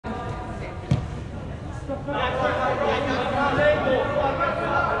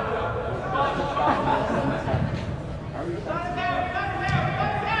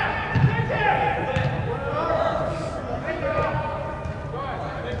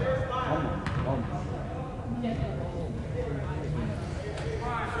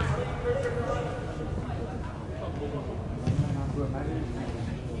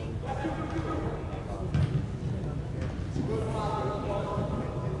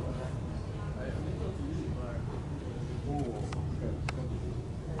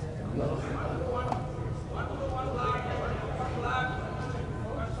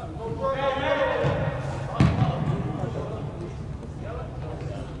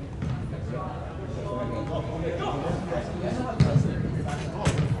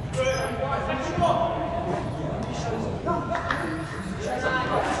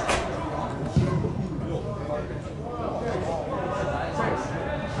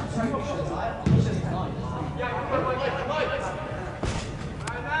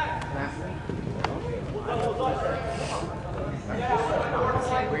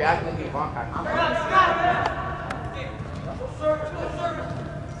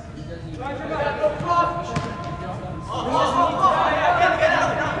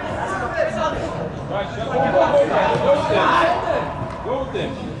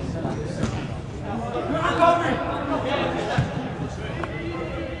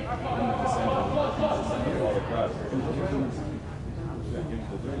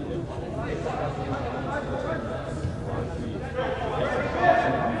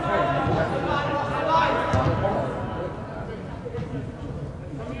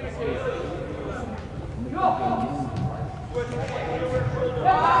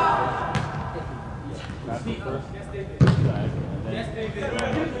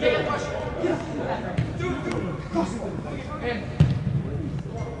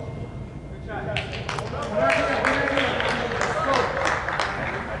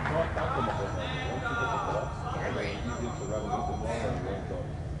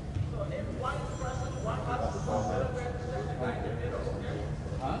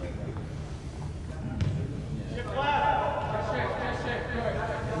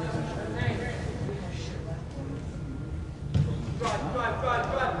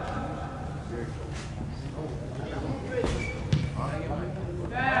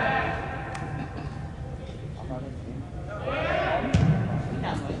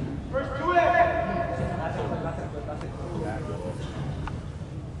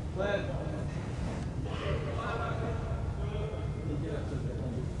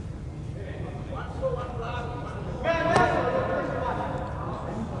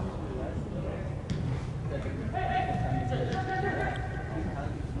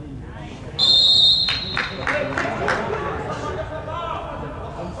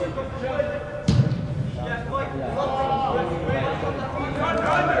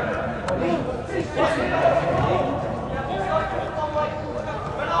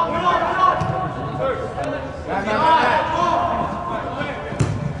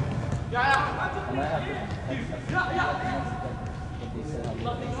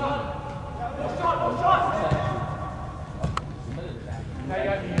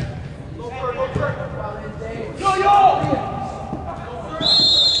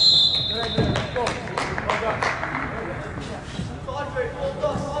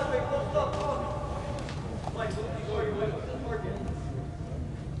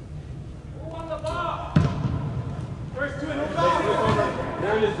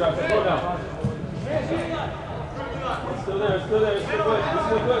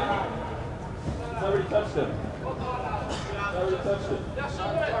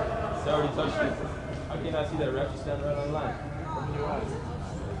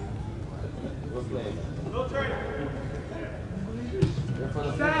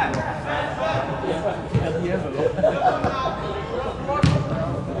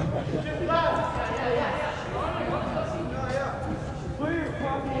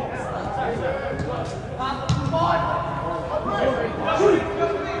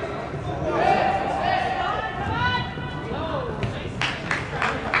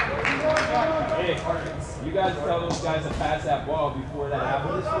You guys tell those guys to pass that ball before that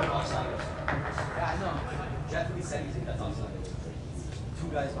happens. Yeah, I know. Jeff said he that's offside. Two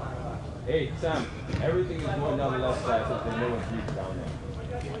guys behind the back. Hey, Sam, everything is going down the left side so there's no one's deep down there.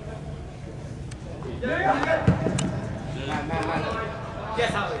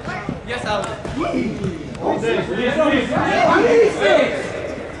 Yes, Howard. Yes, Howard.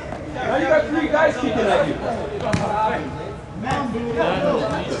 Now you got three guys kicking at you.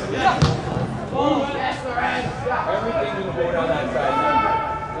 Everything's going to go down that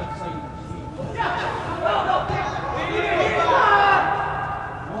side.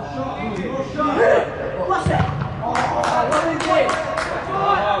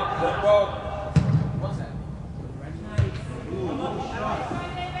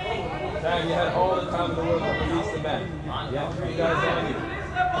 Sam, you had all the time in the world to release the man. You had 3 guys on you.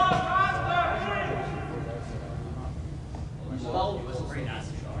 Well, it was a pretty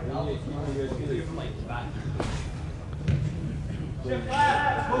nasty shot. Like back. Shift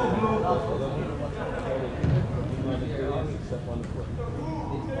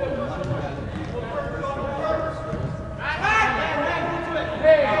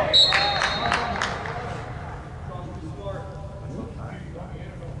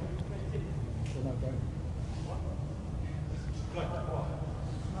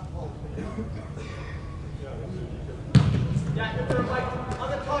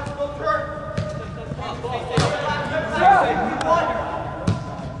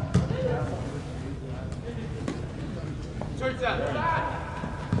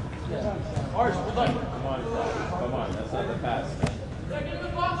Come on, that's not the pass.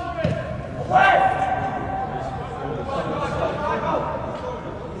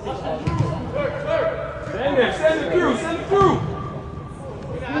 Send it through, send it through.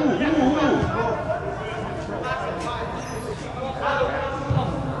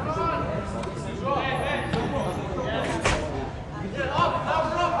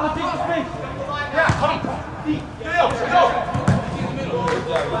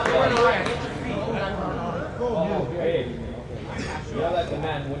 Hey, yell at the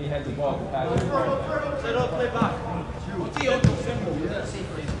man when he has the ball to pass it. Set up, play back.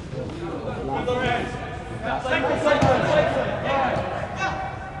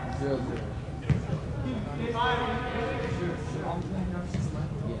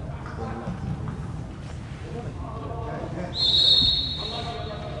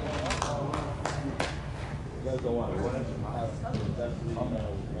 You guys don't want to win. Definitely want to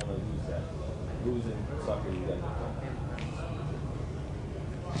lose that. Losing soccer, you guys don't.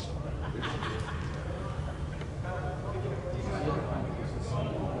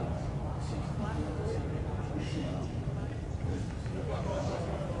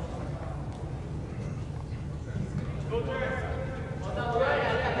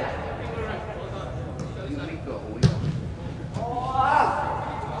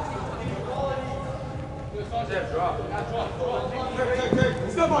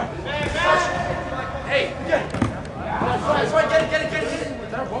 Hey, get it. That's right, get it.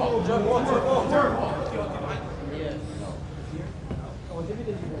 That ball.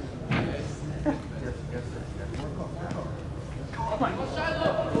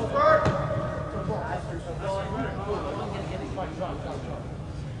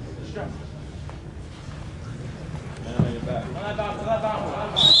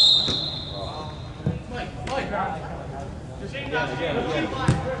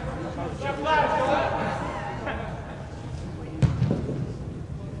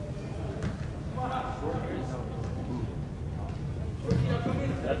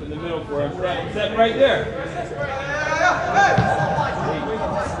 Step in the middle for him. Step right there.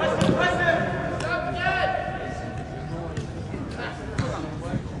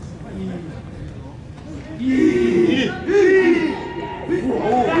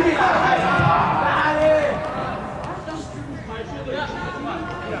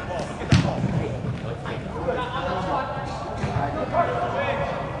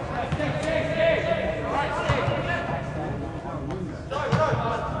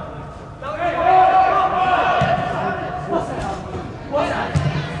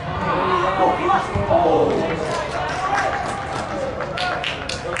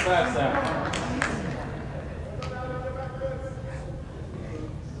 Look back, Sam.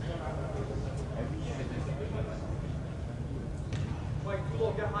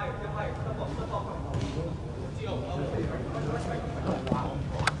 Get higher. Step up.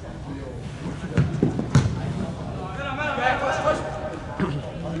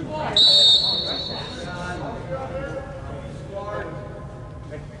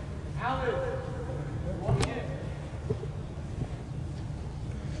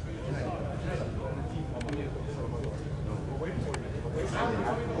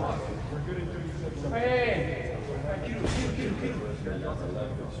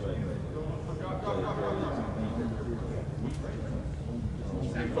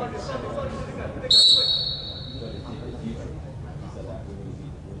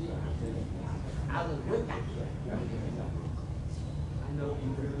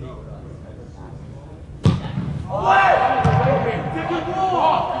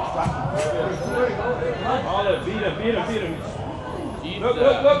 Beat him. Look.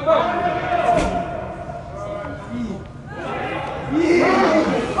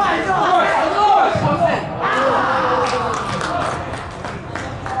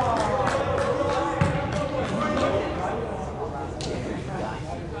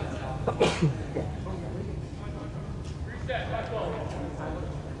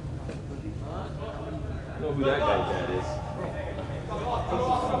 who that guy's dad is.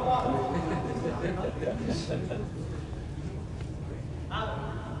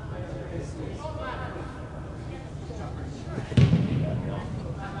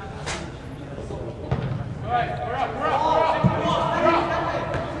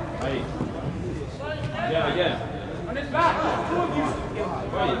 Again. On his back.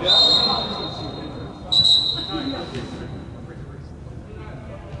 There you go.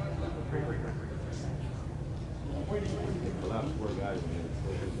 The last four guys, man.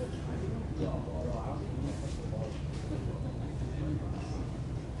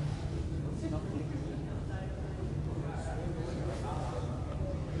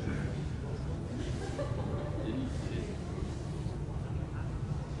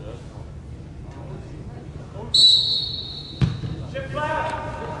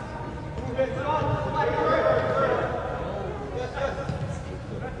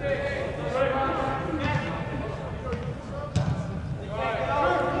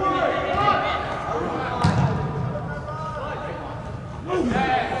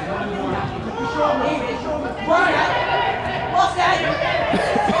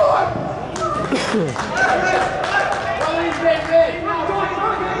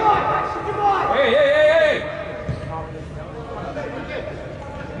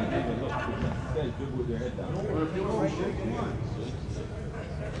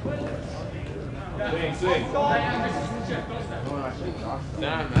 Swing.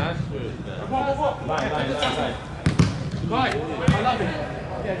 Damn, that's good. Line. Right, I love it.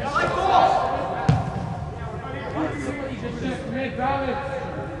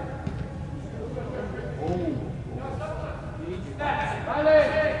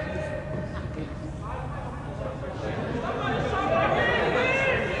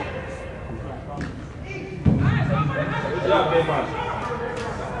 Good job, big man.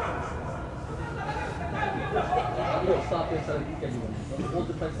 Stop this so you can hold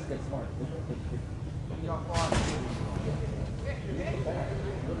the defenses get smart.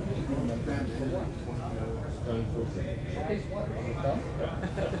 Okay, smart.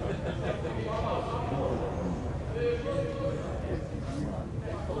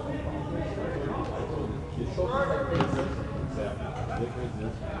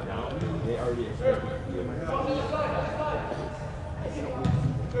 They already expect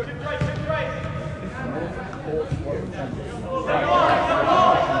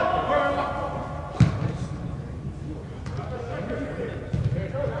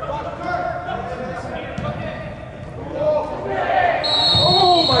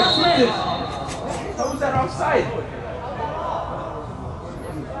Oh my goodness! How was that offside?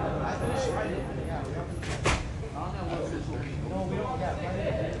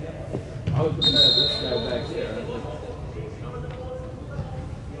 I was looking at this guy back here.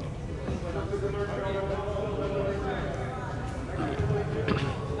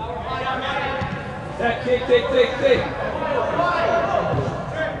 That kick.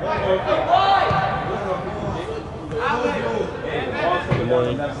 Good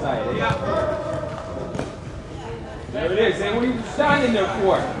morning. Left side. There it is. Hey, what are you standing there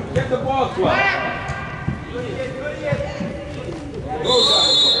for? Get the ball to us. Go, John.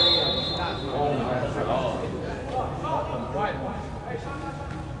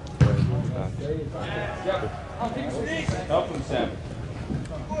 Help him, Sam.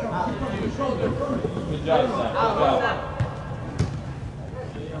 Good job, Sam. Good job.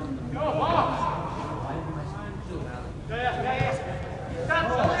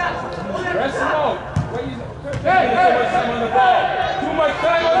 Press him out. Hey, too much time on the ball. Too much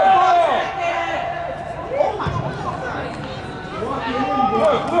time on the ball.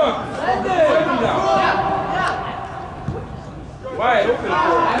 Look. Send him down. Wide open for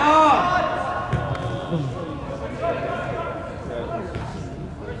him.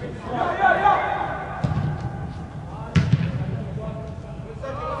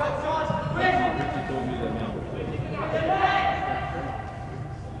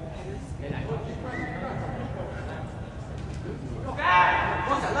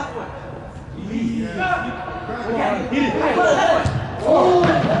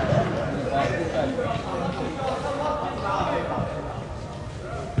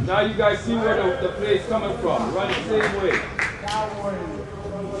 Now you guys see where the play is coming from. Run the same way.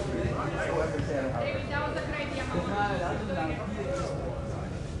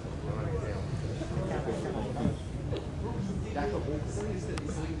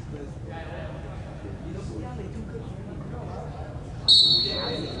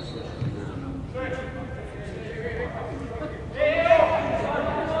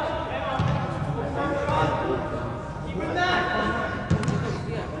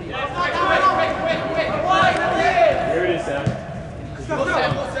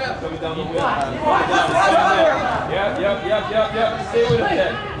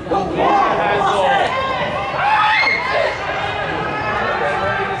 that.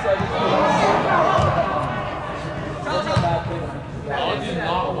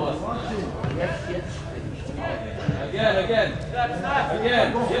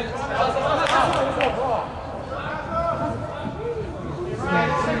 Again.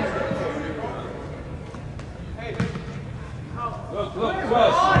 Look,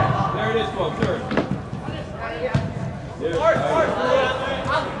 12. There it is, 12. Third.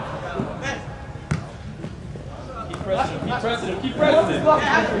 Keep pressing him.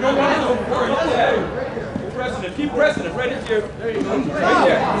 You don't want to go forward. Keep pressing him. Right here.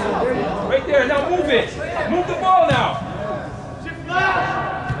 Right there. Now move it. Move the ball now.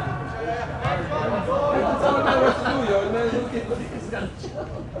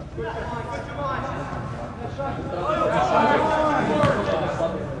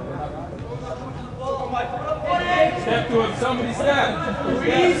 Step to him. Somebody step.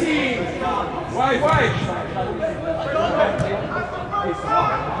 Easy. Wide.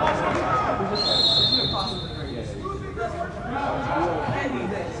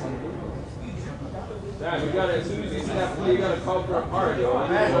 Damn, you gotta, as soon as you see that play, you gotta call for a part, yo. You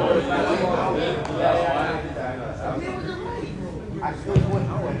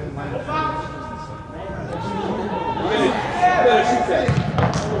better shoot that.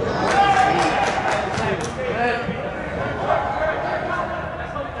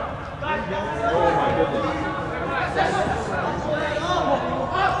 Oh my goodness.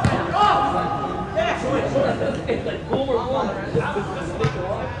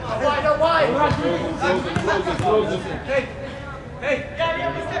 Close it. Hey.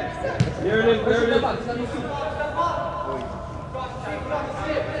 There it is.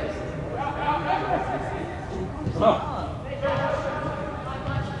 Come on.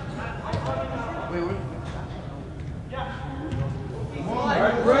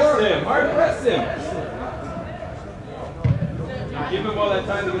 Hard press him. Give him all that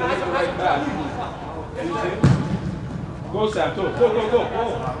time to get the right back. Go, Sam. Go.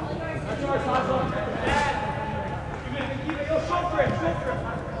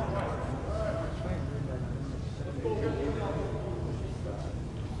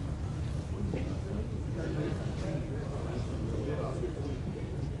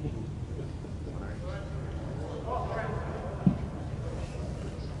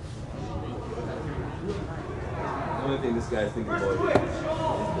 The only thing this guy's thinking about is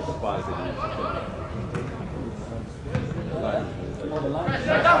the deposit.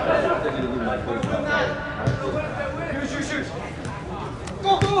 Shoot.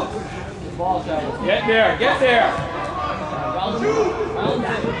 Go! Get there!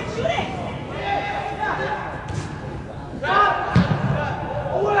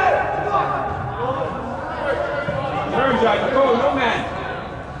 Turn, Jack. Go, no man.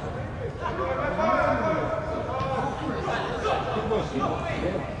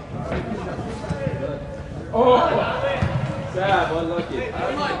 Oh! Sad, unlucky.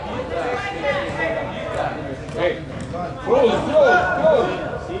 Hey, close.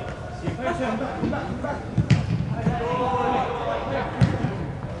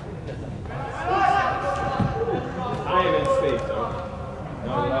 I am in space, though.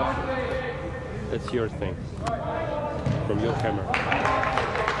 No, That's your thing. From your camera.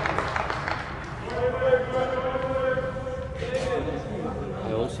 I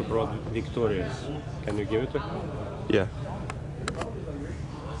also brought Victoria's. Can you give it to her? Yeah.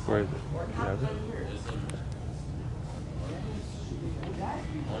 Where is it?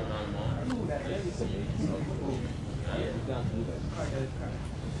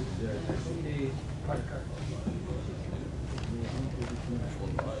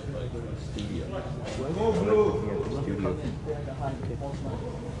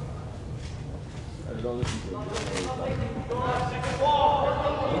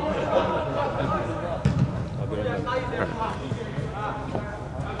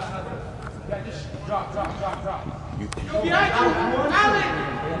 Drop.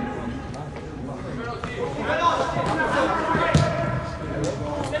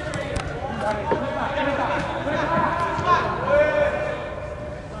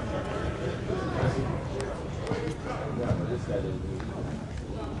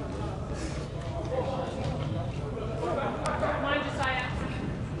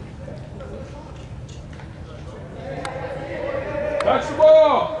 Touch the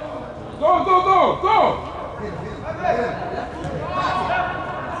ball! Go!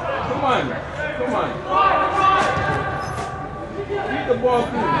 Come on. Keep the ball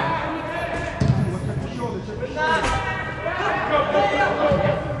through.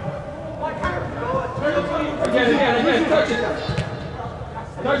 Again, touch it.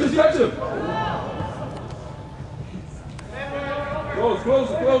 Touch him, touch him! Close, close,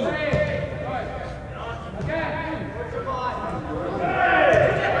 close him!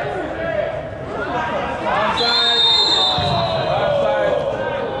 Offside! Offside!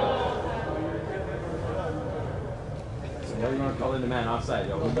 So what are you going to call in the man offside,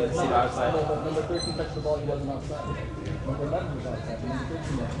 yo? We need to see the offside. Number 13 touched the ball, he wasn't offside. Number 11 was offside. Number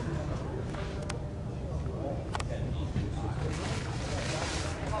 13 was.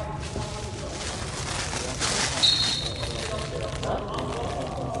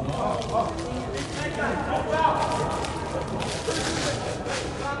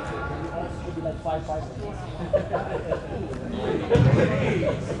 Should be like 5-5.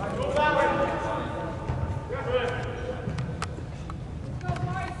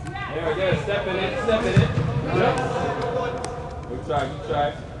 There, there, step in it, step in it. Yep. Good try, good try.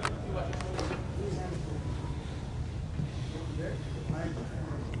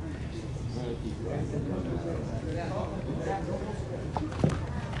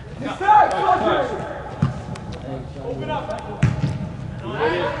 Open up.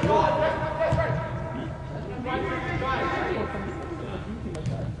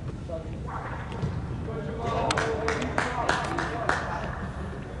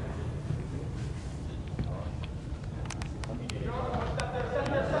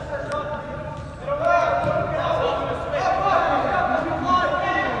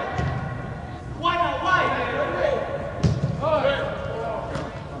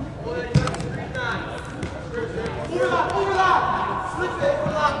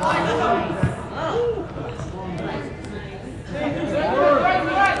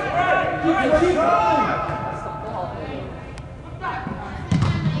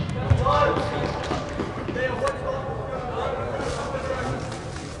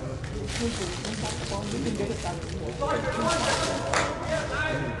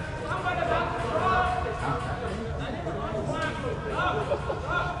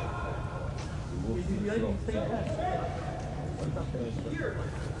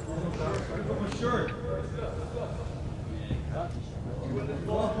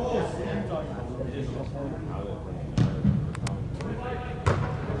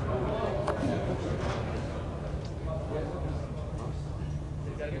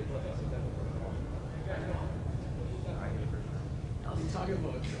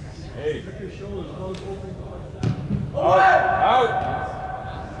 Hey. Out.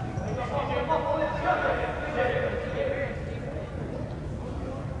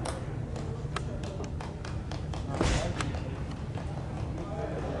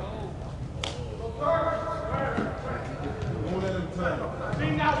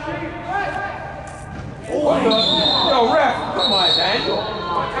 Yo, ref, come on, man.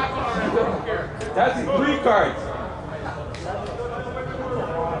 That's 3 cards.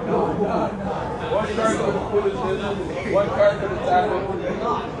 One card for the foolishness, 1 card for the tackle,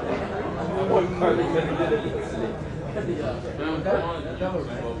 1 card for the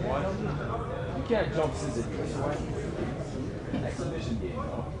You can't jump scissors. Exhibition game,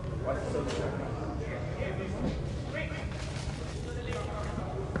 no?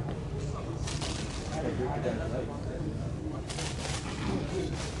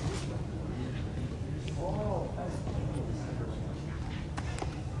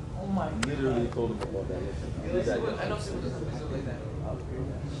 Oh my God. Literally told him about that. I know some like that.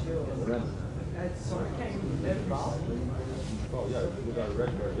 Oh yeah, we got a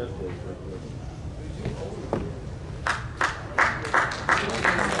red card yesterday.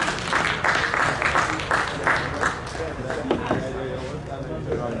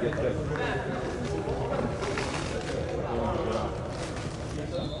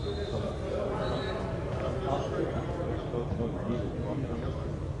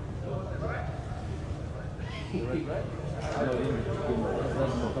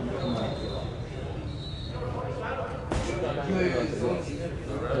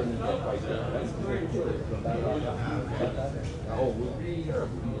 Oh, we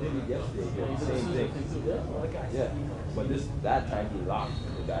terrible. We did it yesterday. Same thing. Yeah, but that time he locked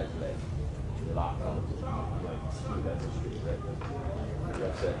the guy's leg. He locked him. Like, screw that straight red. The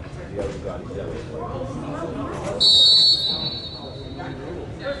ref said, the other got his yellow.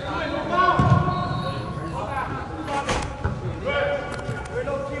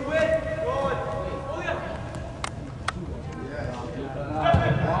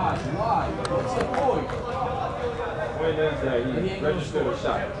 He registered a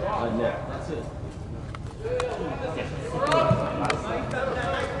shot on net. That's it.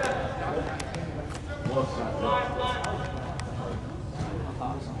 One shot.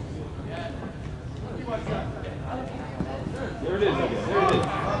 There it is again. There it is.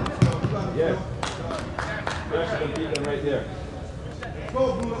 Yes. Pressure can keep them right there. Go,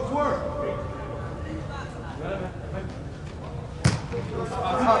 Blue. Let's work.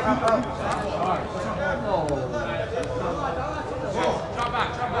 Drop back,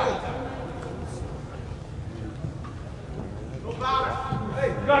 drop back.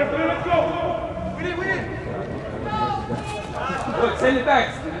 Got it, let's go. We did. Look, send it back.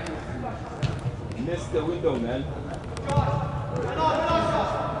 Missed the window, man.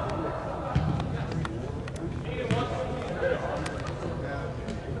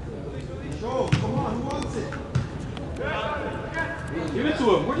 Go, come on, who wants it? Give it to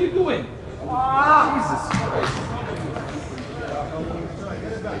him. What are you doing? Jesus Christ.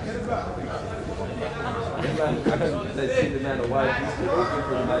 Get it back, get it back. They see the man a while. He's looking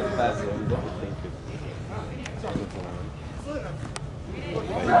for the man to pass it.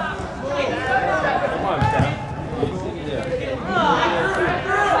 Come on, Sam. He's sitting there.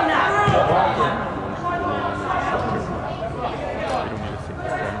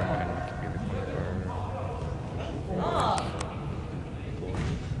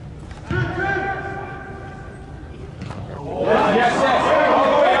 Yes.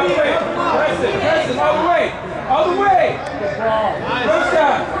 Press it. All the way. First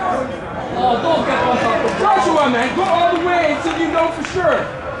down. Oh, don't get one up. Joshua, man, go all the way until you know for sure.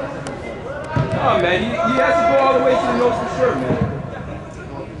 Oh, man, he has to go all the way until he knows for sure, man.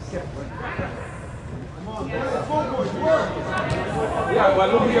 Come on, let's go, boys, work. Yeah, well,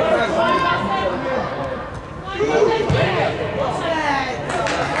 look at your pass.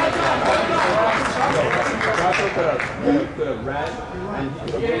 Joshua could have ran and he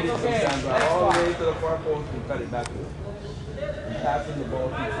could have made it sometimes all the way to the far post and cut it back. He's passing the ball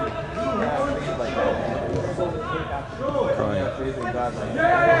to you. Like that. Crying. Faith in God, like,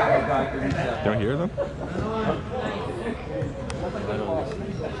 God can reach that. Don't hear them?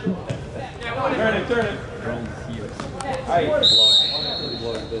 Turn it. Hey.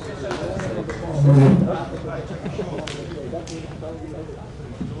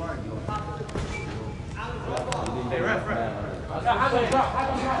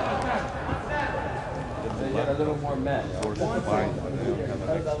 Get a little more man. Go.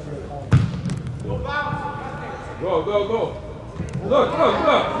 Look.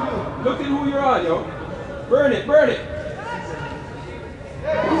 Look at who you're on, yo. Burn it.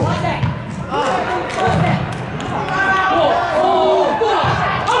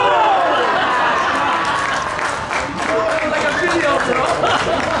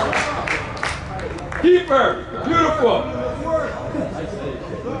 Keeper, beautiful.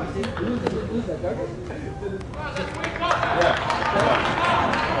 Yeah.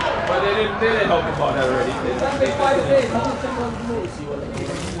 But they didn't help about that already. They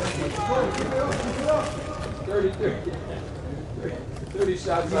 30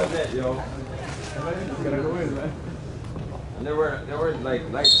 shots on net, yo. And they weren't like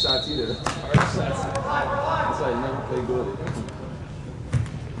light shots either. Hard shots. That's why I never play goalie.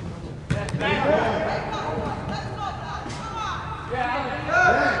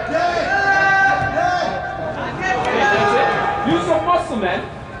 Use some muscle, man.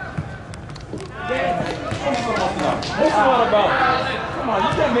 What's it all about? Come on, you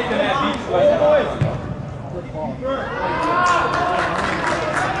can't make the man beat you like that.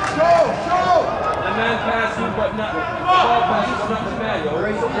 Go! The man pass you, but not the ball pass you, but not the man, yo.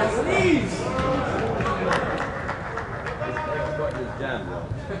 Sneeze! This button is jammed, yo.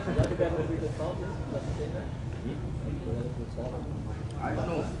 I don't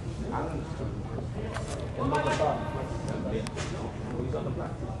know.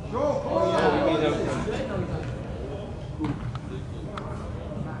 Go!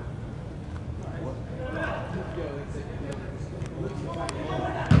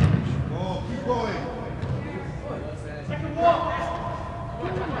 Keep going.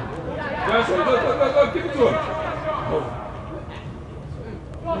 Joshua, go, give it to him.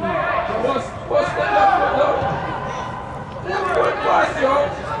 What's that left foot, yo? Left foot pass, yo.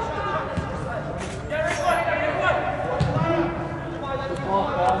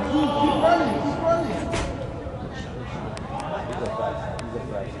 Keep running. He's a fast guy.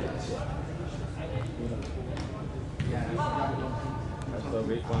 That's the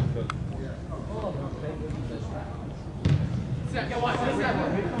weight one foot.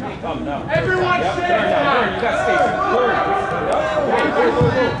 Come now. Everyone Yep, sit turn. You got space. Turn.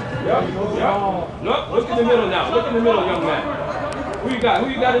 Yep. Look in the middle now. Look in the middle, young man. Who you got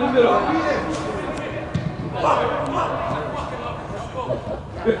in the middle?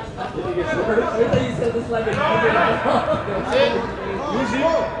 Did he get nervous? You said this like a Use it.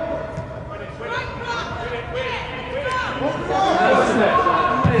 What's that?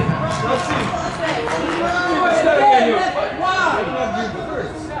 Let's see. What's that again, you?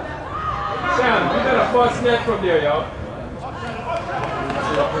 Sam, you got a bust net from there, yo.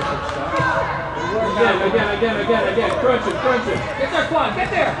 Again. Crunch it. Get there, Quan, get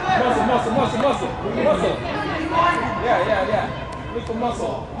there. Muscle. Yeah. Look for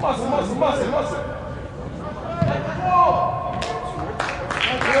muscle.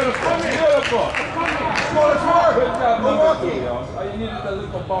 Beautiful. Good job, number 2, yo. All you need is a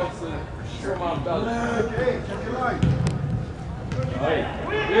little bounce to show my belly. Hey,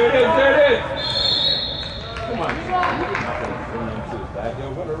 there it is. Come on. Back there,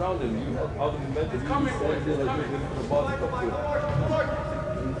 run around him. You have all the momentum. It's coming. For the ball to come through.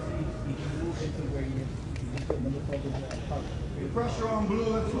 Pressure on Blue,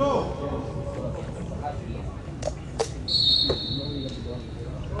 let's go.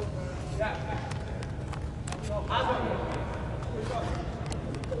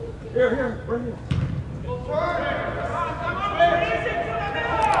 Here, right here.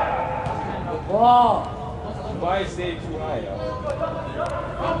 Wow. Why stay too high, yo?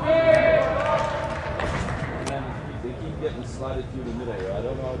 They keep getting slotted through the middle, yo. I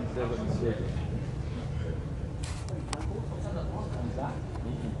don't know how these guys are mistaken.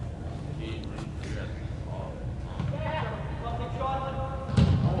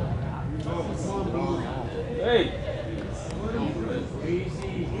 Hey!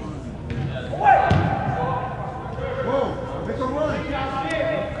 Easy. Whoa, make a run.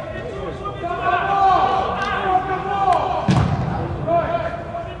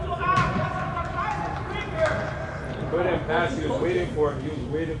 Couldn't pass, he was waiting for him. He was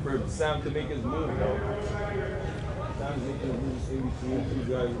waiting for Sam to make his move, yo. Sam's making his move, so we see two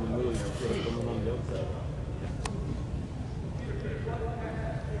guys in the middle, yo, coming on the outside.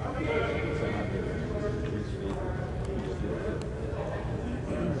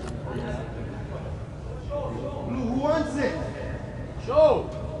 Blue, who wants it? Show!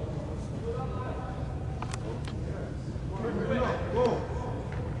 Go.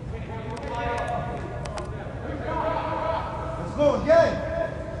 Let's go again.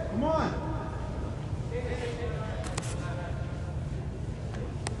 Come on.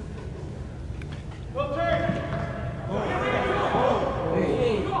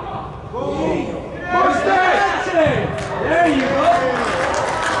 There you go!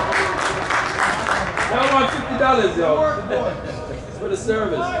 That $150, yo. For the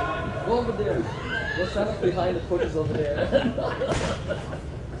service. Go over there. Go stand up behind the coaches over there.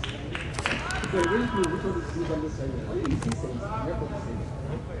 Okay, where's Blue? Which one is on this side? What did he see saying? You're supposed to say.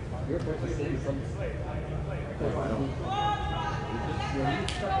 You're supposed to say something. Come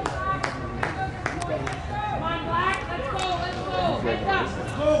on, Black. Let's go. Wake up.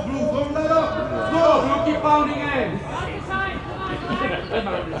 Let's go, Blue. Don't let up. Let's go. Blue, keep pounding in. Time. Come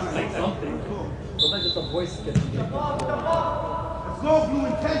on, Say something. Sometimes just a voice gets me. Let's go, Blue.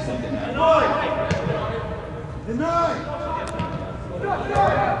 Intensity. Deny. Let's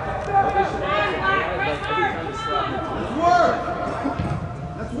work.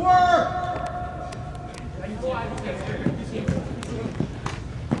 Let's work.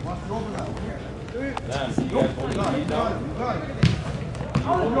 Watch the overlap. Damn, see you guys holding the lead now. Can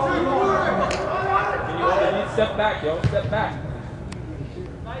you hold the lead? Step back, yo. Step back.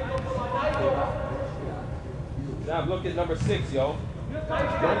 Now look at number 6, yo.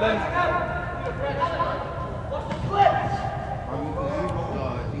 Don't let him.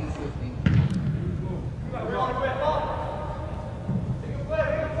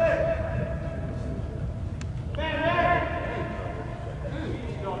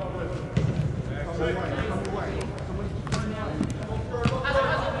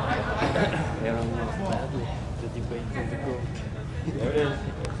 There it is.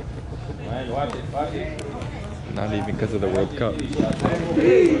 Man, watch it. Not even because of the World Cup.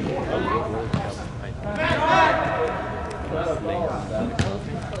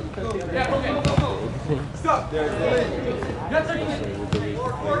 Stop. Damn,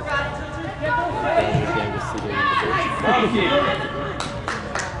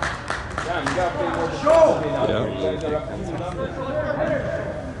 you gotta play more Show! You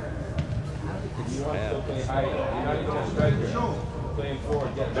want to still play high. You're not even a striker. Playing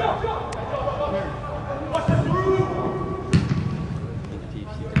forward, get back. Watch the through!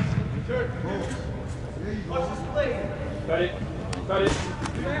 Cut it.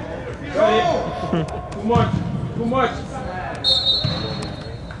 Too much.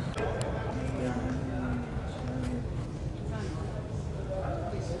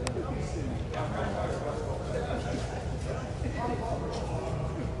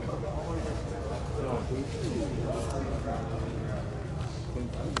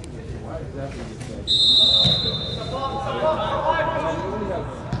 exactly the same. You only have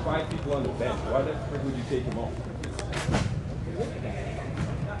 5 people on the bench. Why the frick would you take him off?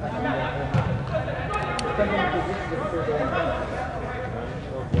 Depending on the position, if they're going on.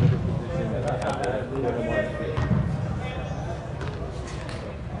 Whatever position that I have, put him on the field.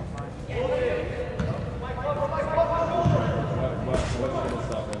 What's going to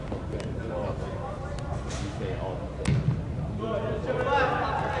stop him from getting it off? You say off.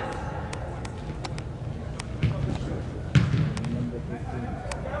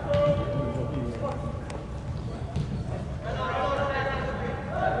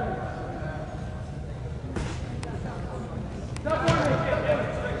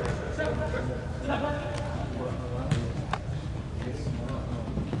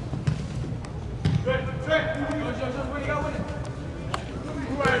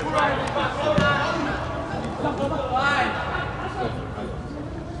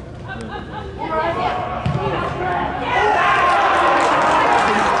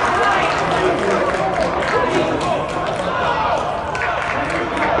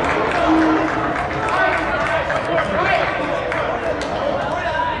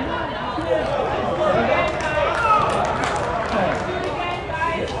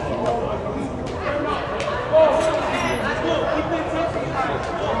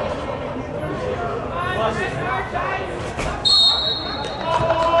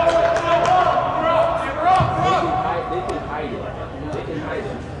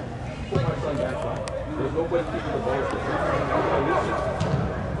 There's no way to keep the ball.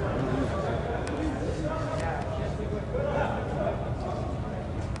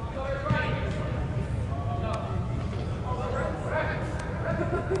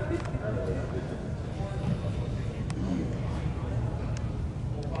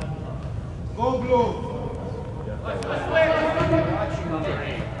 Go blue.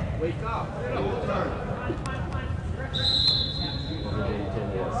 Wake up.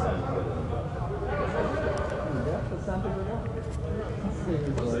 That's something we want.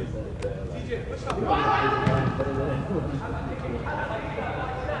 Yes, come on,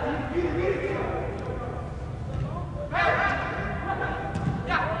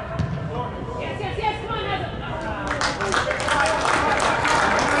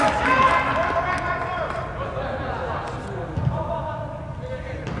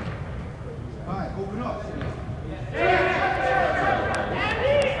 All right, open up.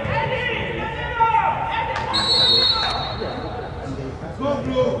 Go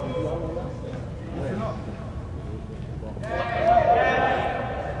blue. Open up.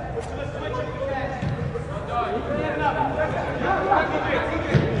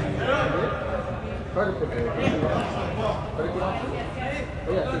 Try to put it. Try to get off.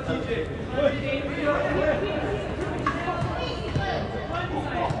 Oh, yeah,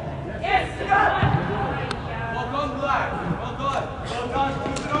 Well done, Black. Well done. Well done.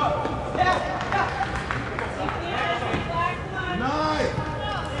 Keep it up. Nice.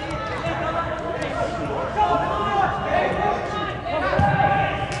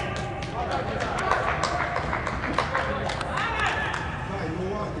 Right, no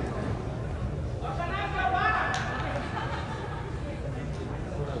walking.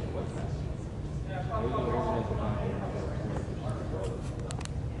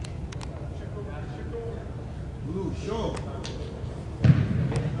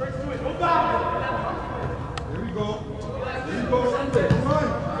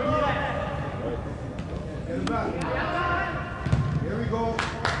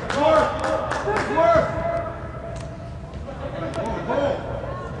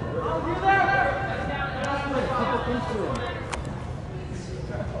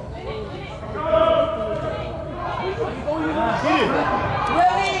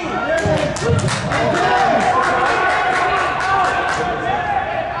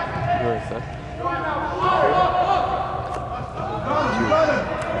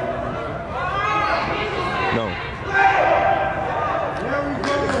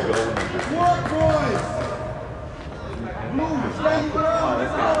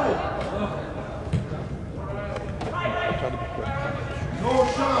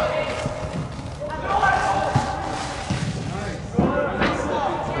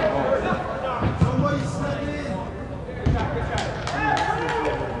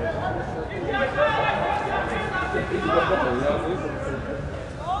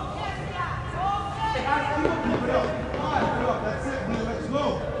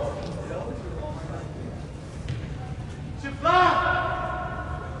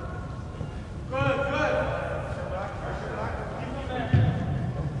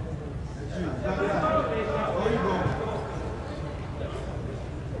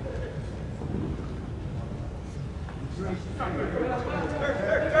 You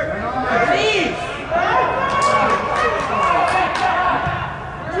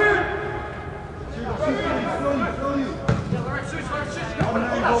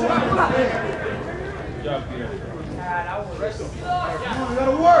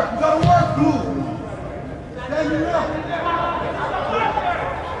gotta work, Blue. Stand up.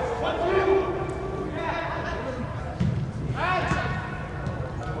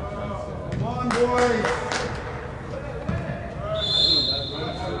 Come on, boys.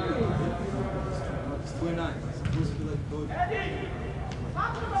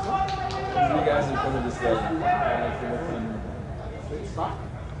 You guys in front of this guy. Stop.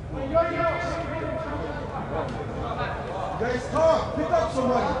 Guys, talk. Pick up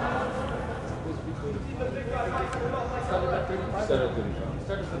somebody. Started at 35. Started at 35.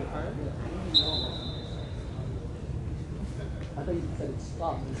 Started at 35. I thought you said it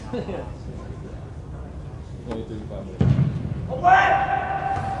stopped. Only 35 minutes.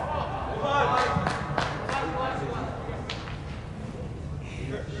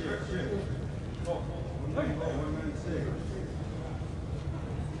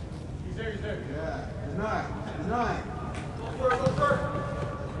 Yeah, deny.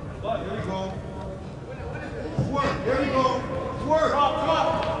 There you go. Work, there you go. Work.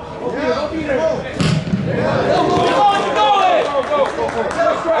 Yeah, go.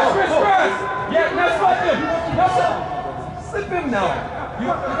 Yeah, now slip him. Now slip him now. You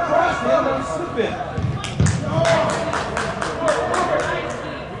cross him, now slip him.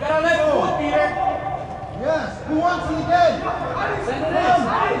 You gotta let go, Peter. Yes, who wants it again? Send it in.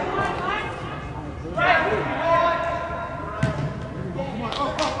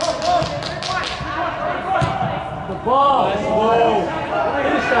 The ball. Whoa.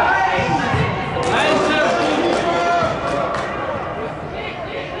 Finish that.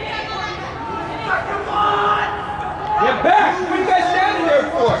 Get back! What are you guys standing there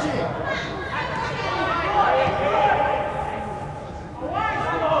for?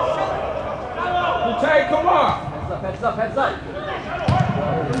 Lieutenant, come on! Heads up.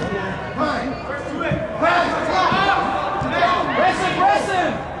 Press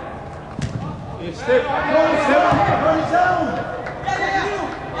him! Step. Run it down.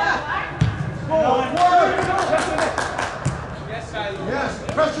 Yes,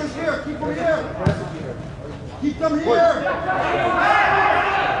 pressure's here. Keep them here. Keep them here.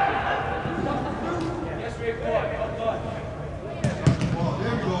 Oh,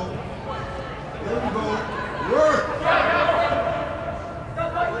 there we go. Work.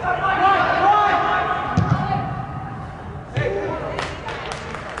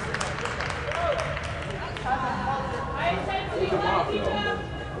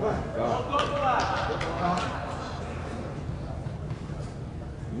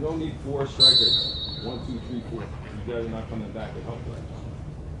 You don't need 4 strikers. 1, 2, 3, 4. You guys are not coming back to help right now.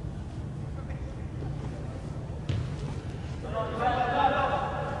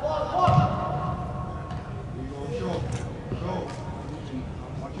 Here you go, show.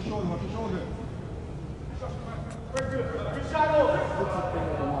 Watch your shoulder.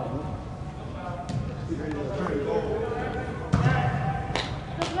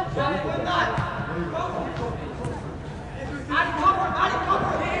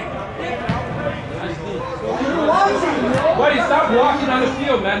 Buddy, stop walking on the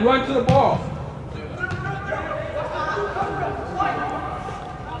field, man. Run to the ball.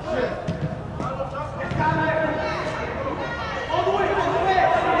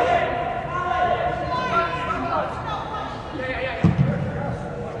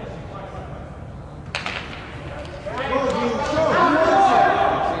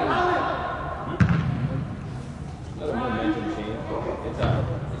 Another momentum change.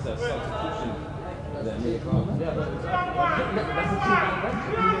 It's a substitution that may come. Yeah, that's a team.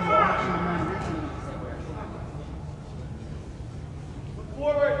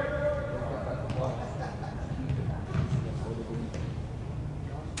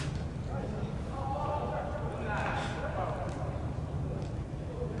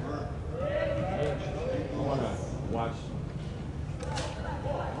 I want to watch.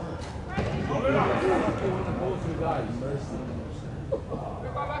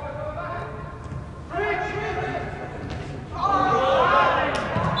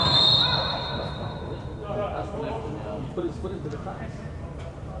 Put his foot into the top.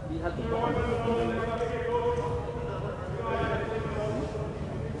 He had the ball.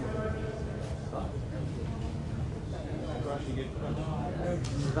 Stop.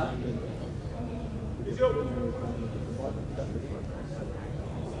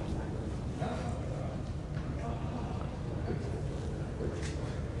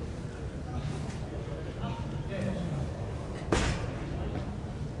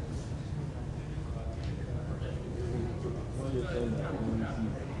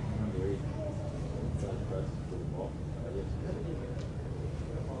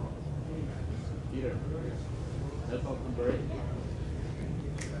 Peter. That's all number 8.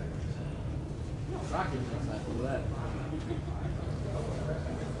 Rocket last night. Look at that.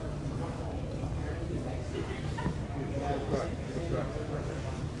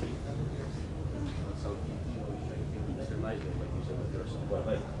 But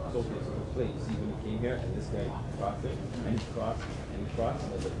like, so play. See when he came here and this guy crossed it and he crossed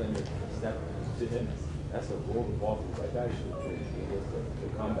and the defender stepped to him. That's a roll the ball for that guy should to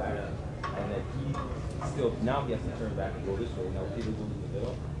come back. And then he still now he has to turn back and go this way. Now Peter goes in the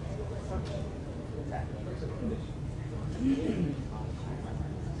middle.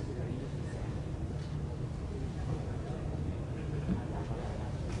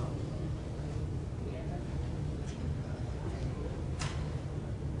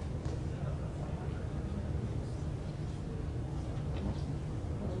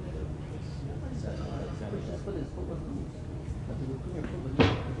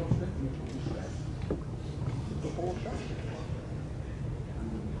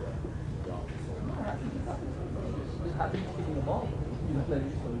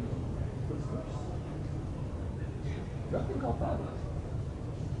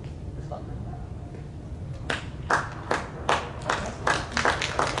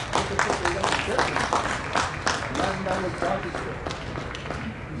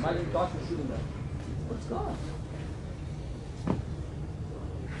 Imagine Dodger shooting that. What's gone?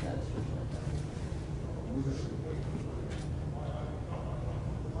 That's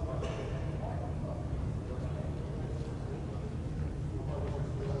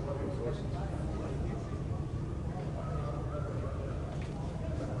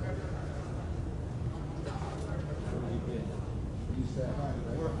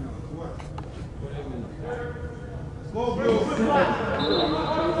Go, Blue.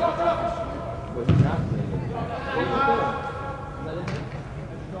 But he's not playing it.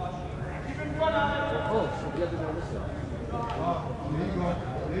 oh, so we have to go this way. There you go.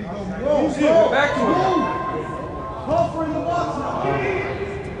 There you go. Move, Go back to him. Call for in the box now.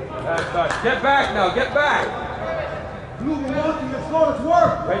 Get back now. Get back. Blue, we're walking. Let's go. Let's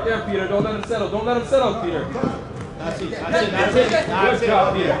work. Right there, Peter. Don't let him settle. Don't let him settle, Peter. That's it. Good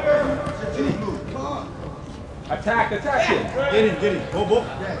job, Peter. Blue, come on. Attack him. Get in. Go. Good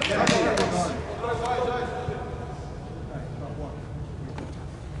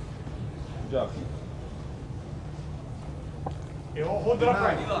job, Peter. Hey, hold it up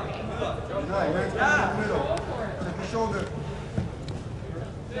right. Nice, right in the middle. Check your shoulder.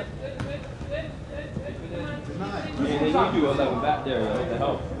 Nice. Yeah, they need you 11 back there, yo, to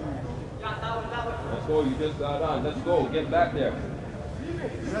help. Let's go, you just got on. Let's go, get back there.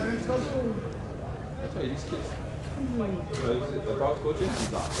 That's right, these kids. The box coaches,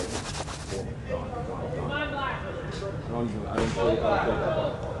 he's off. I don't play that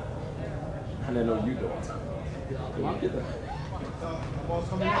ball. And I know you don't. Come on, get that. Ball's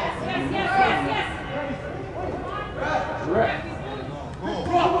coming out. Right.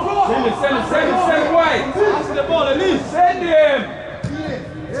 Send him away. Pass the ball, at least. Send him.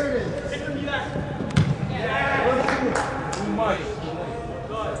 There it is. Too much.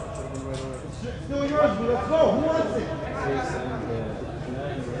 Still yours, Blue. Let's go. Who wants it?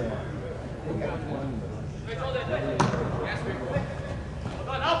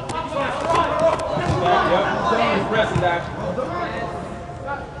 Yep, pressing that.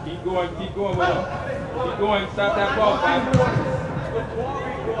 Keep going with him. Keep going, stop that ball, man.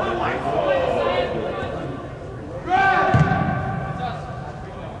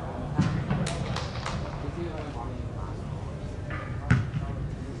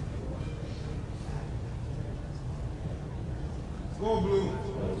 Go, Blue.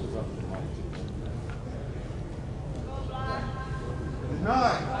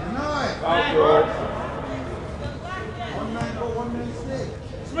 Deny. Out, bro. 1 man go, 1 man stay.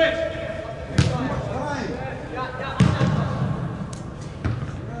 Switch. Too much time.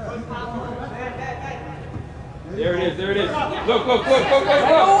 There it is. Look. Go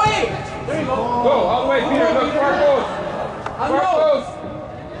away. There you go. Go, all the way, Peter. Look, far goes.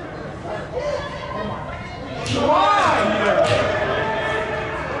 Why?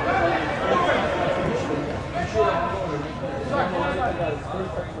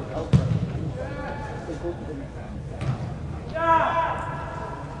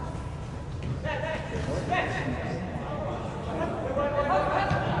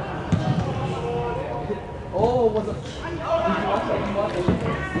 Oh, was it?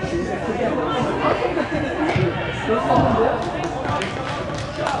 There's something there.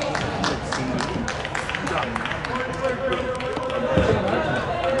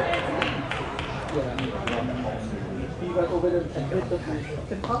 He went over there and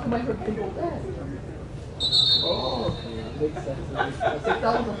Then how come I heard people that? Oh, makes sense. I said that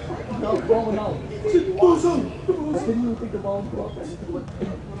was a fucking no going out. But then you think the ball was blocked and you went,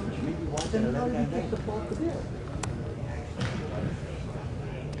 then how did you take the ball to there?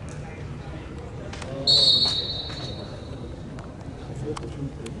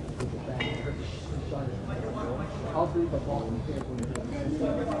 I'll bring the ball in here when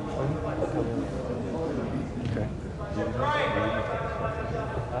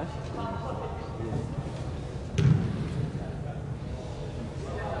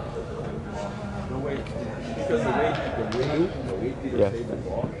Because the way Peter played the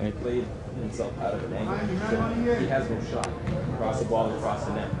ball, he played himself out of an angle. So he has no shot. Cross the ball across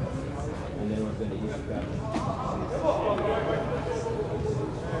the net. And then within the easy back.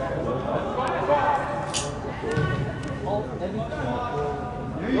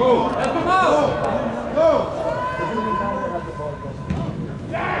 Go! Go!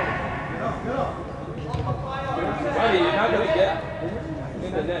 Buddy, you're not going to get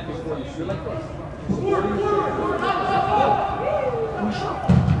in the net before you shoot like this.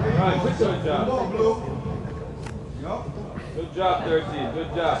 Alright, good job. Good job, 13.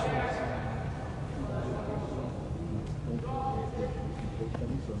 Good job.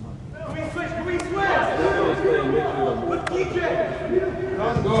 Can we switch?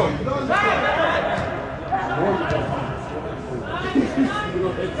 Let's go.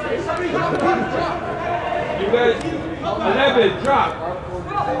 You guys, 11, drop.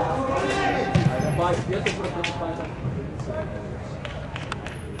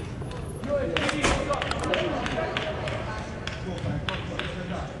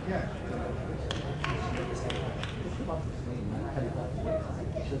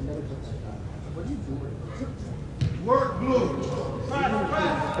 Work blue.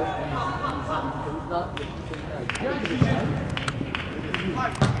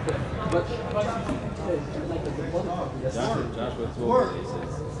 Joshua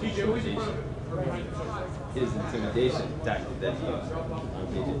told me his intimidation tactic that he used.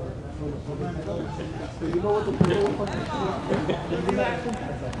 So you know what the fucking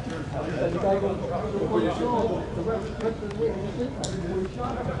the guy goes, the rest is waiting for his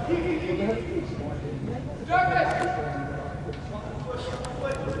shot.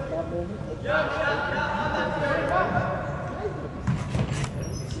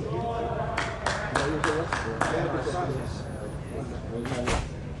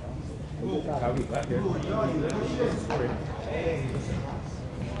 How we got here?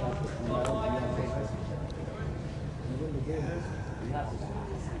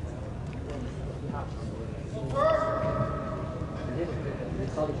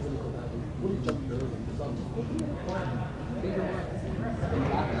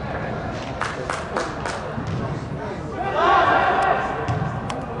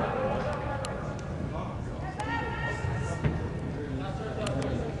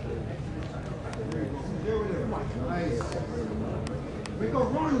 Make a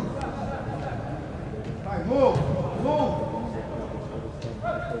run. Right, move.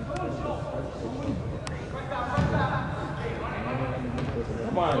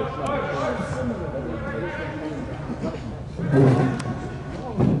 Come on.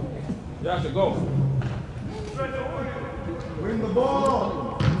 Joshua, go. Win the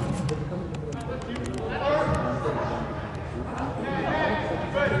ball.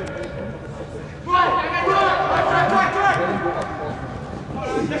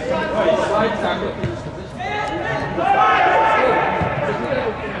 Slide tackle.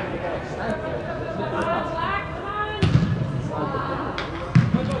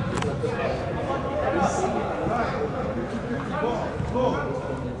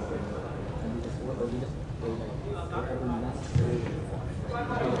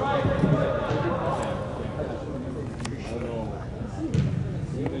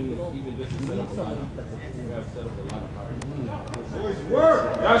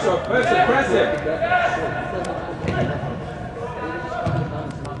 Joshua, press it.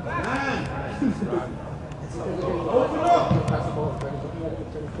 Open up.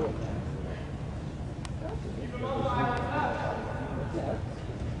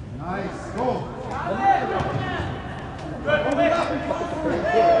 Nice. Go.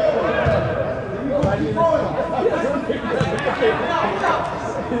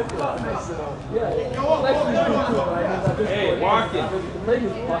 Hey, walking.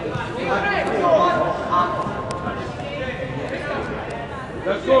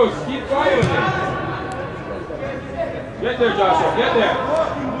 Let's go. Keep firing. Get there, Joshua. Get there.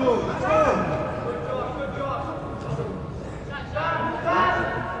 Walking blue. Let's go.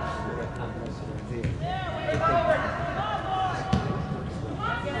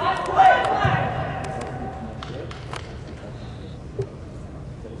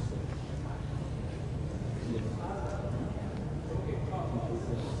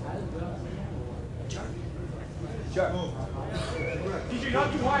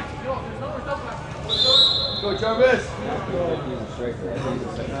 Go, Jarvis! Go,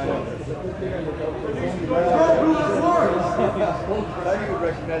 Blue Force! How do you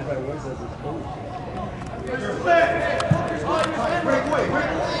recognize my voice as his coach? Break away, break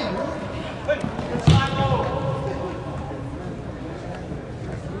away!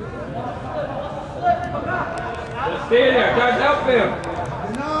 Stay there, guys, help him!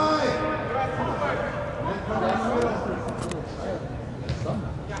 Deny!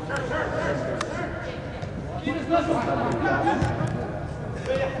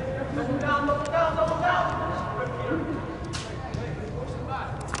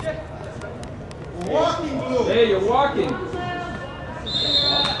 Walking, Blue! Hey, you're walking!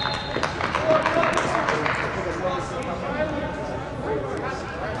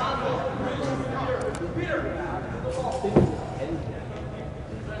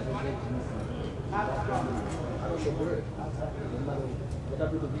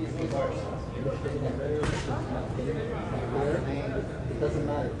 Whatever the reason is, it doesn't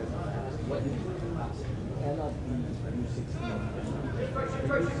matter. What you cannot be U16.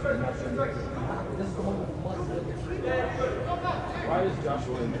 This is the one with the must. Why is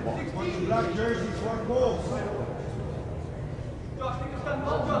Joshua in the ball? Black jerseys, one goal.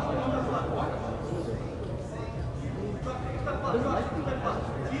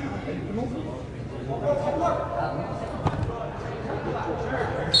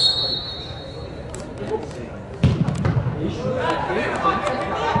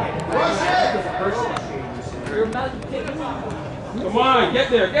 Come on, get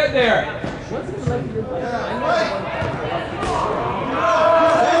there, get there! Send him, send him!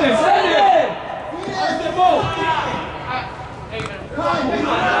 Where's the ball?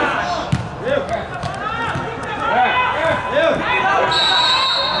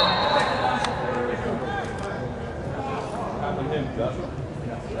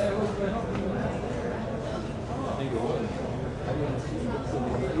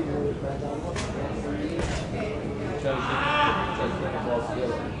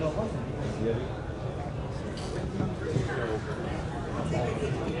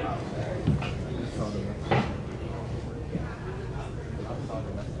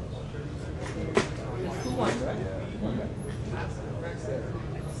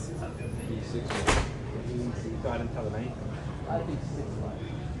 I think 6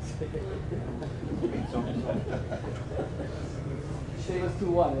 She was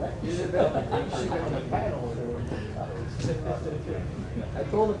 2-1, right? I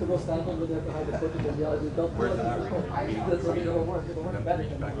told her to go stand over there behind the coach and yell, don't do it. That's what it'll work. It'll work better.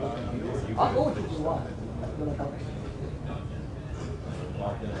 I'll go with you 2-1. I'm gonna help you.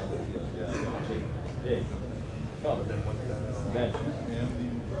 Hey, come. Bench.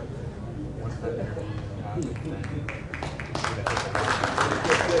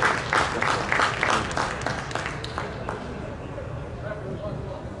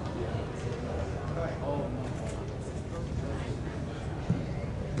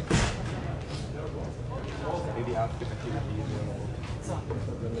 Maybe ask him if he would be available.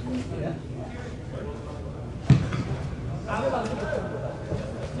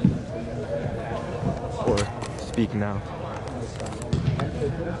 Or speak now.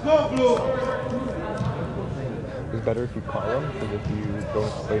 Go, Blue! It's better if you call him, because if you don't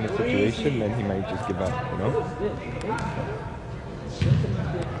explain the situation, then he might just give up, you know?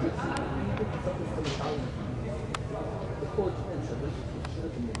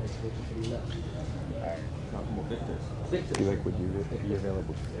 Be like, would you be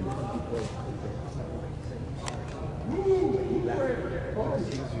available?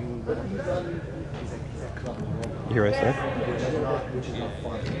 You hear what I said?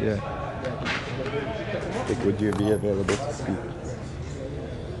 Yeah. Like, would you be available to speak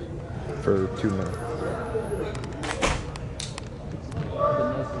for 2 minutes?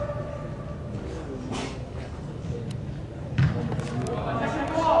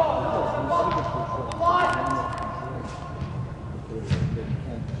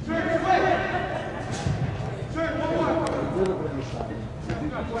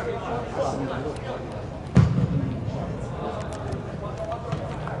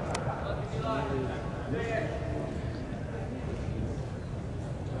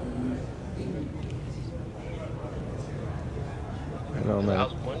 I know, man. I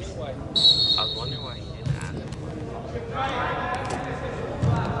was wondering why he didn't ask.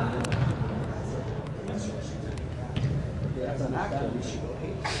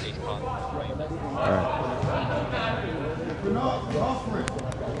 Alright. We're not offering.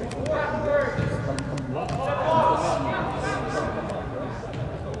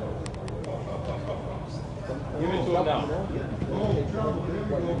 Give it to him now. Oh, trouble. There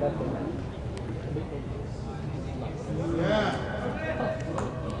we go. Yeah.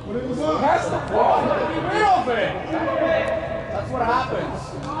 What do you want? Pass the ball. Be real, man. That's what happens.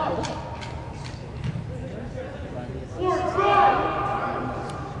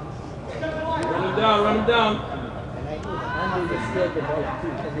 Run him down, run him down. And they just scared the ball too,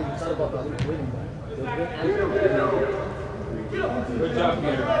 because they thought about the winning ball. Good job,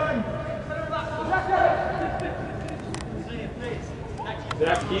 Peter.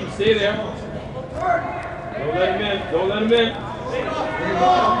 Zach, keep stay there. Don't let him in. Don't let him in. You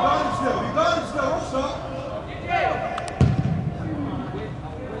got him still. You got him still. Don't stop.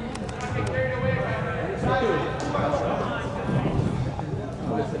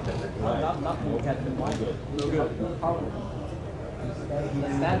 Not more catching one. No good. Power.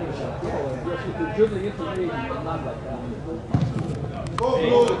 He's standing shot. Dribbling into the but not like that. Go,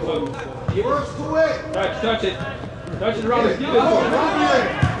 Blue. First to it. Touch it. Touch it around. Keep it going.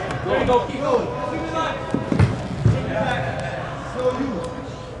 There you go, keep going. Still you.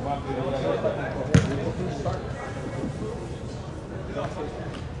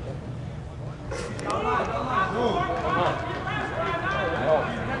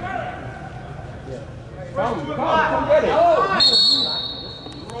 Come get it.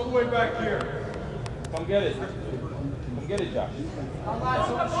 We're all the way back here. Come get it. Come get it, Josh.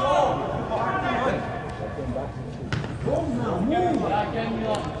 Go now, move.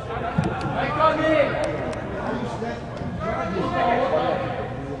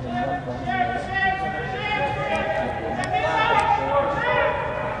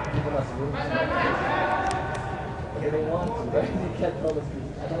 They don't want to, right? They catch all the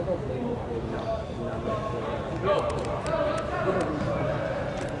speed. I don't know if they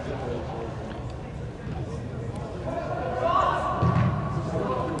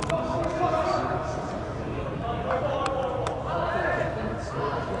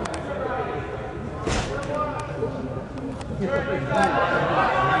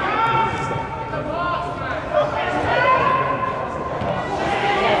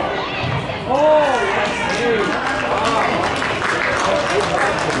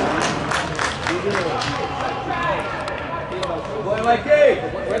Boy, like hey.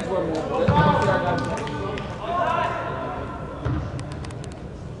 Reds were more.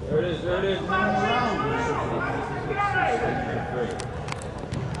 There it is. There it is.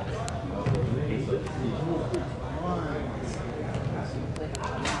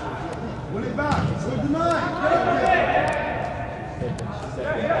 Win it back. Good tonight. Get up there.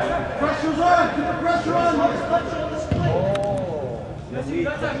 Pressure's on. Keep the pressure on.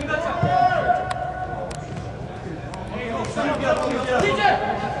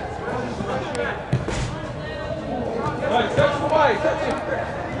 Right, touch the white. Touch it.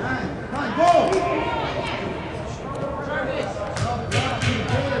 Fine, go.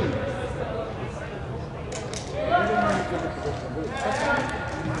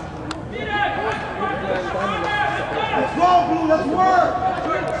 Let's go, Blue. Let's work.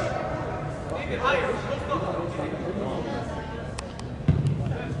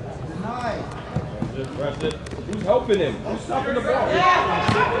 Denied. Press it. Who's helping him? Who's stopping the ball?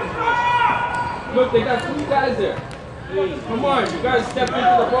 Look, they got 2 guys there. Come on, you guys step into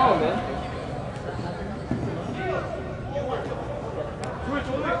the ball, man.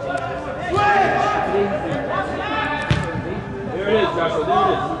 There it is, Joshua. There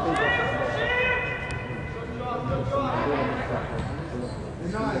it is.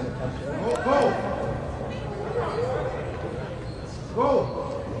 Denied. Go. Go. Go.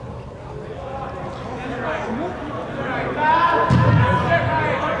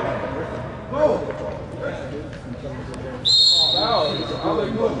 Wow, how they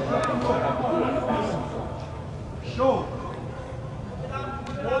doing? Show.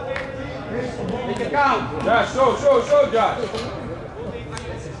 Make it count. Josh, show, Josh.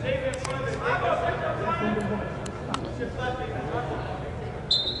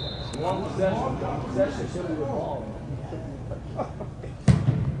 One possession should be the ball.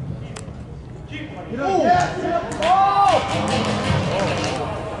 Get up. Yes. Oh!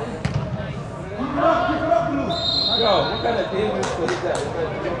 Keep it up, Blue. Yo, what kind of dangerous play is that?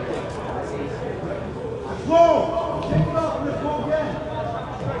 Let's go. Take it up. Let's go again.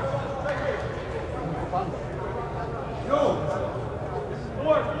 Yo.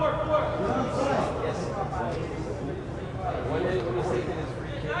 Four. Get outside. When he's taking his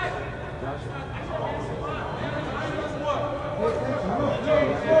free kick, Joshua. Let's go.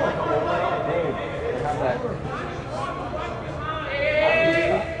 Have that.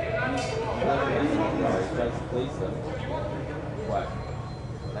 Tries to place them. What?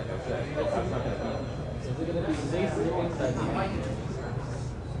 Like I said, it's not going to be. Is it going to be Stacy inside?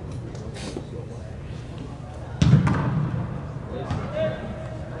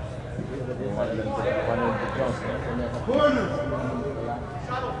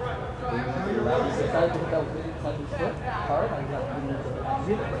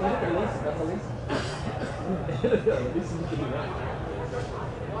 Even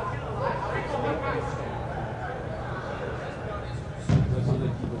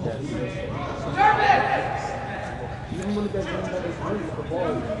when the guy's running back his running with the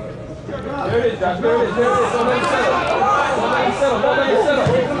ball. There it is, Josh. There it is. There it is. Don't let it settle. Don't let it settle. Don't let it settle.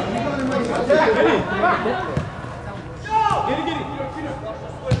 Get it. Get it. Get it.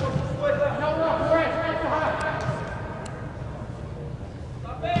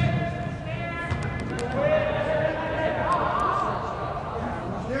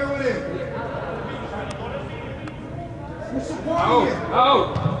 There with him. You're supporting Out. him. Out.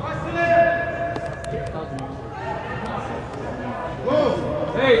 Go.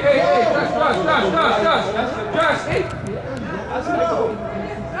 Hey, hey, hey. Josh, hey. Let's go.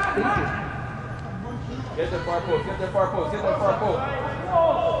 Get that far post. Get that far post. Get that far post.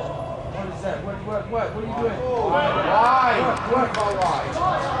 What is that? What are you doing? Why? What? Who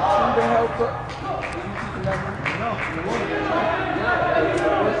the hell?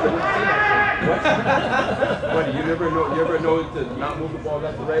 What? You never know to not move the ball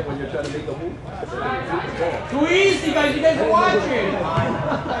left to right when you're trying to make a move? Too easy, guys. You guys are watching.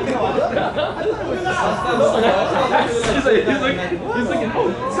 He's looking, oh,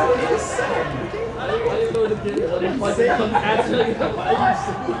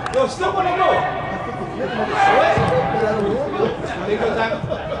 Yo, still want to go.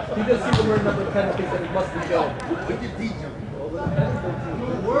 He just sees the word number 10 and thinks that it must be good. Look at DJ.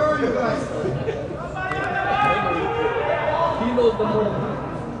 Where are you guys? He knows the more than you.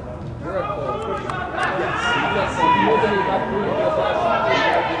 You're a coach. Yes. He knows that he's not doing it.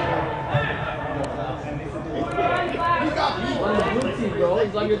 He's on the blue team, bro.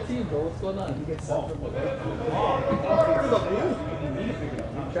 He's on your team, bro. What's going on? He gets sent from the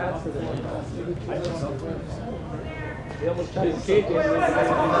He transferred him. They almost tried to escape him.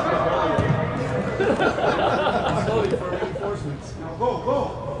 Slowly for reinforcements. Now go.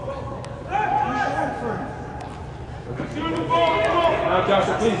 Now,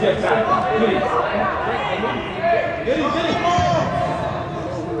 Joshua, please get back. Please. Get it.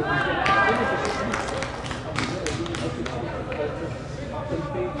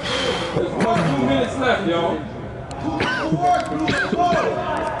 There's 2 minutes left, yo.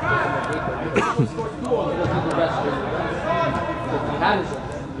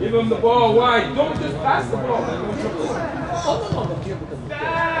 Give him the ball wide. Don't just pass the ball.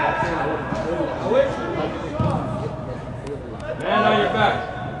 Man on your back.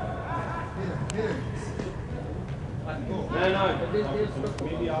 Man on.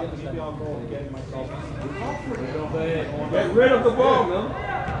 Maybe I'll go and get myself. Get rid of the ball, man.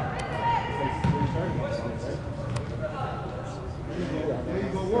 There you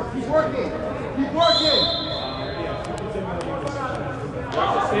go. Keep working.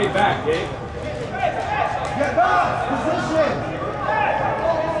 Joshua, stay back, Gabe. Get back. Position.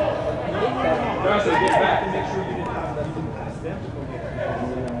 Joshua, get back and make sure you didn't.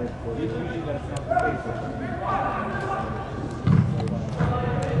 Usually that's not the case.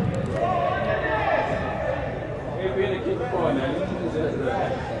 Hey, we had to keep the ball, man.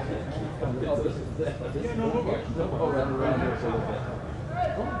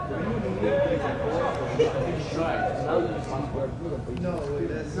 No,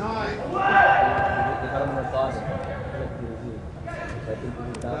 that's not.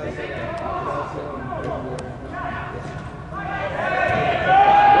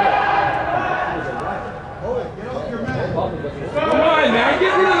 Get off your man. Come on, man.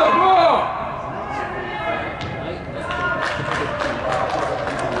 Get rid of the ball.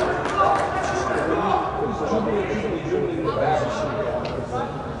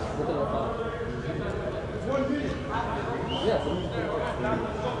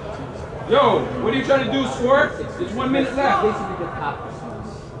 Yo, what are you trying to do, score? There's 1 minute left.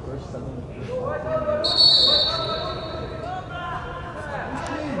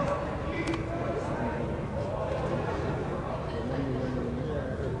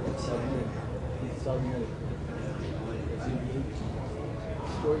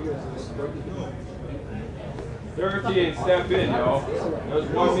 Dirty and step in, yo. There's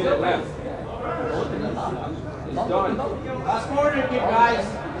 1 minute left. It's done. Last quarter, guys.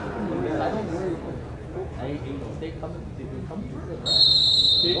 I don't worry. They come through good, right?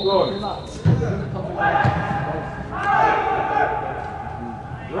 Keep going.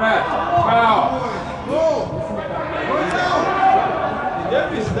 Ref, foul. Go. Run now. There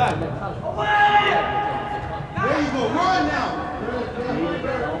is that. There you go. Run now.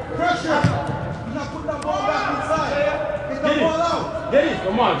 Pressure. You're not putting that ball back inside. Get that ball out. Get it.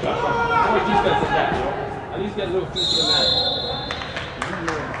 Come on, Joshua. More defense than that, yo. At least get a little piece of that.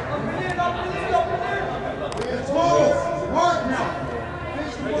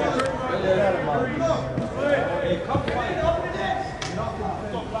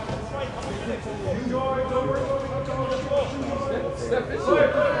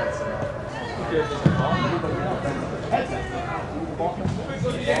 Deny.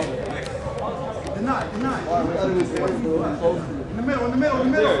 In the middle.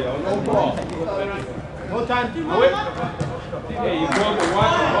 No ball. No time. Wait. Hey, you go to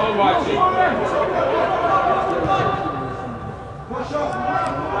watch it, ball watching. Push up.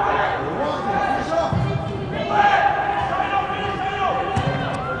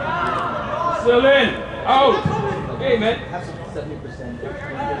 Still in. Out. Hey, man. Have some 70%.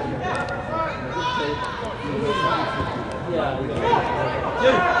 Yeah.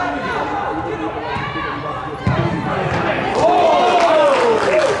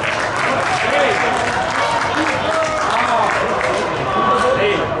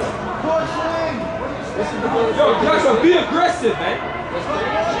 Yo, Joshua, be aggressive, man.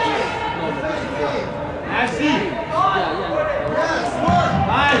 Nasty.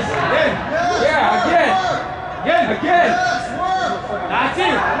 Nice. Yeah, again. That's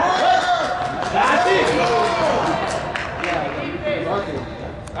it. That's it.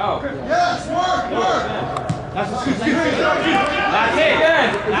 Oh. Yes, work. That's a good thing. That's it. Again.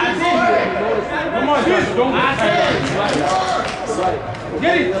 That's it. Come on, Joshua, don't That's it.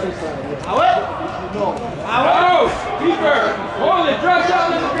 Get it. Away. Oh, keeper. Hold it. Drop down.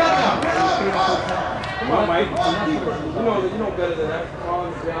 Let it drop down. Come on, Mike. You know better than that. Calm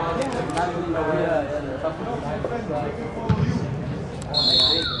down.